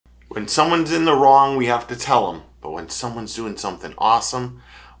When someone's in the wrong, we have to tell them. But when someone's doing something awesome,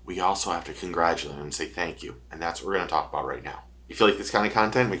 we also have to congratulate them and say thank you. And that's what we're going to talk about right now. If you like this kind of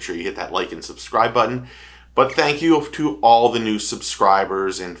content, make sure you hit that like and subscribe button. But thank you to all the new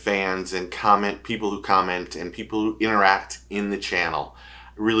subscribers and fans and people who comment and people who interact in the channel.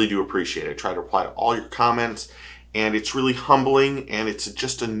 I really do appreciate it. I try to reply to all your comments, and it's really humbling, and it's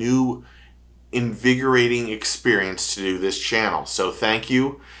just a new, invigorating experience to do this channel. So thank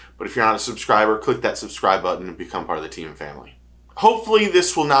you. But if you're not a subscriber, click that subscribe button and become part of the team and family. Hopefully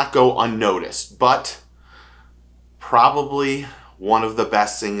this will not go unnoticed, but probably one of the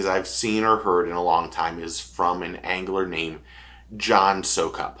best things I've seen or heard in a long time is from an angler named John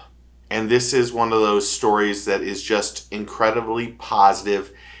Soukup. And this is one of those stories that is just incredibly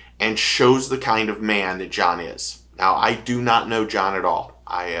positive and shows the kind of man that John is. Now, I do not know John at all.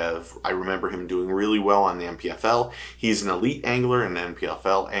 I remember him doing really well on the NPFL. He's an elite angler and an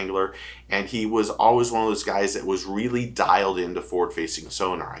NPFL angler, and he was always one of those guys that was really dialed into forward-facing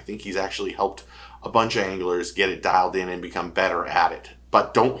sonar. I think he's actually helped a bunch of anglers get it dialed in and become better at it.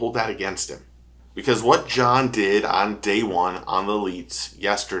 But don't hold that against him, because what John did on day one on the Elites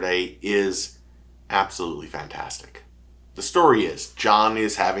yesterday is absolutely fantastic. The story is John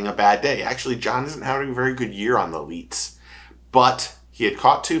is having a bad day. Actually, John isn't having a very good year on the Elites, but he had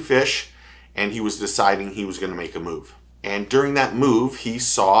caught 2 fish and he was deciding he was going to make a move. And during that move, he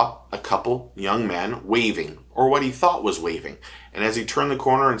saw a couple young men waving, or what he thought was waving. And as he turned the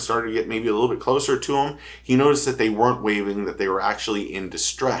corner and started to get maybe a little bit closer to him, he noticed that they weren't waving, that they were actually in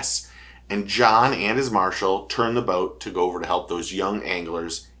distress. And John and his marshal turned the boat to go over to help those young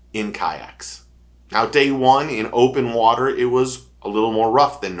anglers in kayaks. Now, day one in open water, it was a little more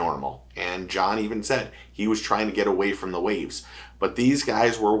rough than normal. And John even said he was trying to get away from the waves. But these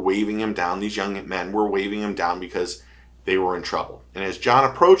guys were waving him down. These young men were waving him down because they were in trouble. And as John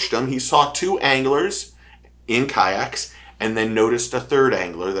approached them, he saw 2 anglers in kayaks and then noticed a 3rd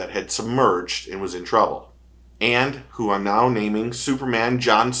angler that had submerged and was in trouble. And who I'm now naming Superman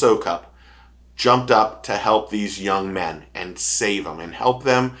John Soukup jumped up to help these young men and save them and help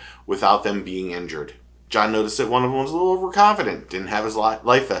them without them being injured. John noticed that one of them was a little overconfident, didn't have his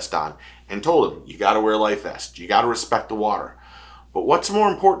life vest on, and told him, you got to wear a life vest. You got to respect the water. But what's more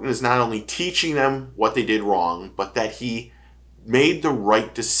important is not only teaching them what they did wrong, but that he made the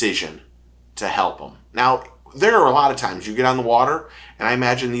right decision to help them. Now, there are a lot of times you get on the water, and I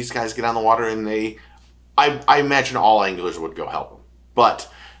imagine these guys get on the water and I imagine all anglers would go help them.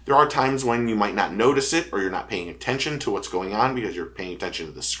 But there are times when you might not notice it, or you're not paying attention to what's going on because you're paying attention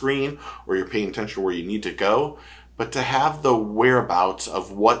to the screen, or you're paying attention to where you need to go. But to have the whereabouts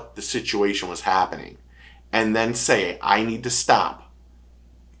of what the situation was happening, and then say, I need to stop,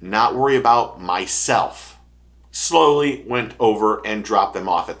 not worry about myself, slowly went over and dropped them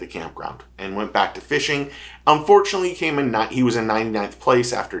off at the campground and went back to fishing. Unfortunately, he was in 99th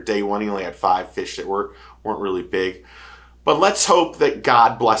place after day one. He only had 5 fish that weren't really big. But let's hope that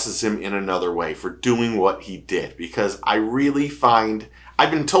God blesses him in another way for doing what he did, because I really find,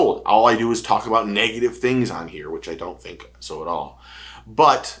 I've been told all I do is talk about negative things on here, which I don't think so at all.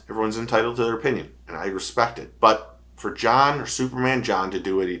 But everyone's entitled to their opinion, and I respect it. But for John, or Superman John, to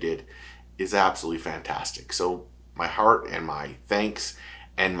do what he did is absolutely fantastic. So my heart and my thanks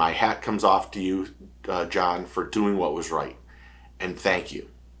and my hat comes off to you, John, for doing what was right. And thank you.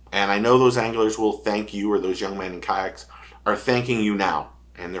 And I know those anglers will thank you, or those young men in kayaks are thanking you now.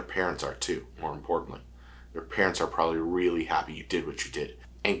 And their parents are too, more importantly. Their parents are probably really happy you did what you did.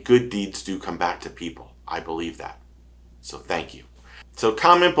 And good deeds do come back to people. I believe that. So thank you. So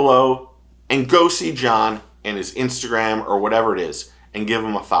comment below and go see John and his Instagram or whatever it is and give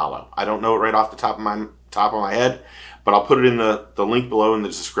him a follow. I don't know it right off the top of my head, but I'll put it in the link below in the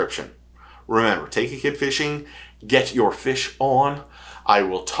description. Remember, take a kid fishing, get your fish on. I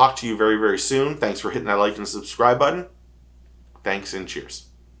will talk to you very, very soon. Thanks for hitting that like and subscribe button. Thanks and cheers.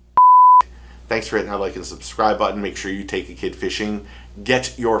 Thanks for hitting that like and subscribe button. Make sure you take a kid fishing,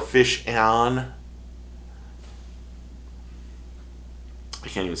 get your fish on. I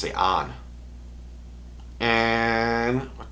can't even say on. And